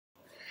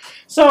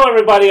So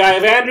everybody, I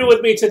have Andrew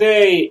with me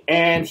today,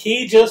 and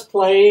he just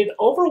played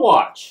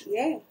Overwatch.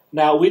 Yeah.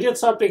 Now, we did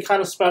something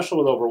kind of special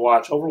with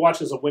Overwatch.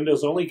 Overwatch is a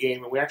Windows-only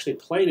game, and we actually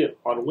played it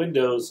on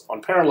Windows,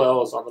 on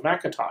Parallels, on the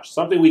Macintosh.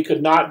 Something we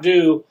could not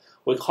do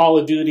with Call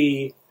of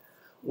Duty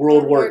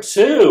World War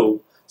II.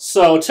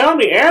 So tell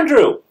me,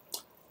 Andrew, I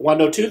want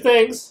to know two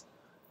things.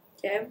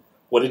 Okay.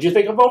 What did you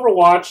think of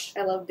Overwatch?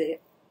 I loved it.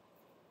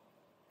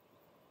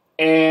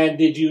 And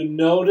did you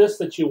notice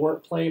that you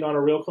weren't playing on a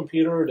real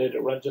computer, or did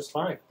it run just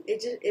fine? It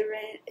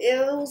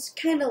was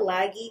kind of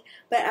laggy,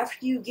 but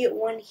after you get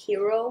one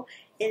hero,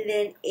 and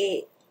then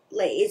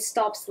it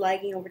stops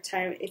lagging over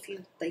time if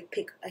you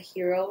pick a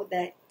hero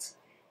that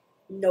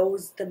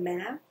knows the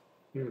map,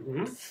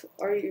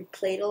 or you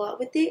played a lot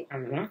with it.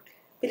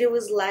 But it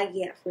was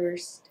laggy at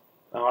first.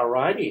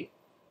 Alrighty.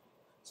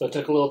 So it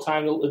took a little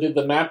time. Did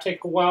the map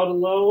take a while to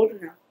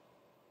load? No.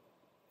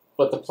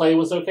 But the play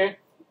was okay?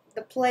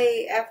 The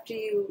play, after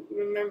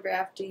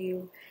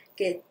you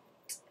get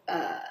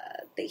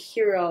the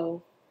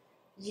hero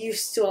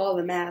used to all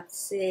the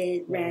maps,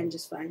 it ran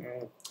just fine.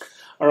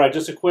 Alright,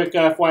 just a quick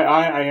FYI,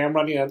 I am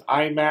running an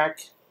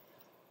iMac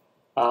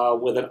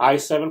with an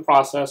i7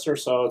 processor,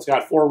 so it's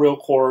got 4 real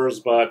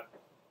cores, but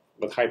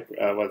with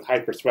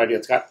hyper-threading,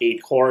 it's got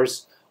 8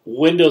 cores.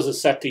 Windows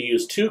is set to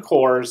use 2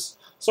 cores,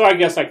 so I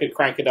guess I could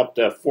crank it up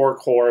to 4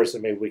 cores,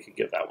 and maybe we could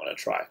give that one a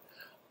try.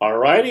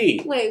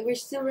 Alrighty. Wait, we're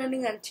still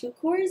running on 2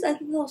 cores? I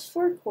think that was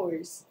 4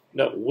 cores.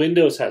 No,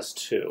 Windows has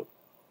 2.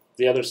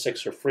 The other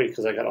 6 are free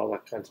because I got all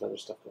that kinds of other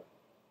stuff going.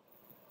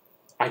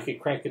 I could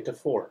crank it to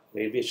 4.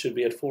 Maybe it should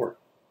be at 4.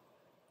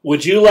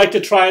 Would you like to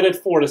try it at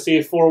 4 to see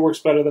if 4 works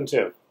better than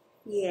 2?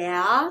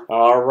 Yeah.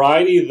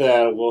 Alrighty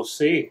then, we'll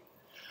see.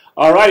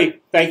 Alrighty,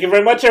 thank you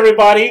very much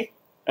everybody.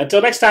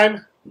 Until next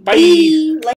time, bye.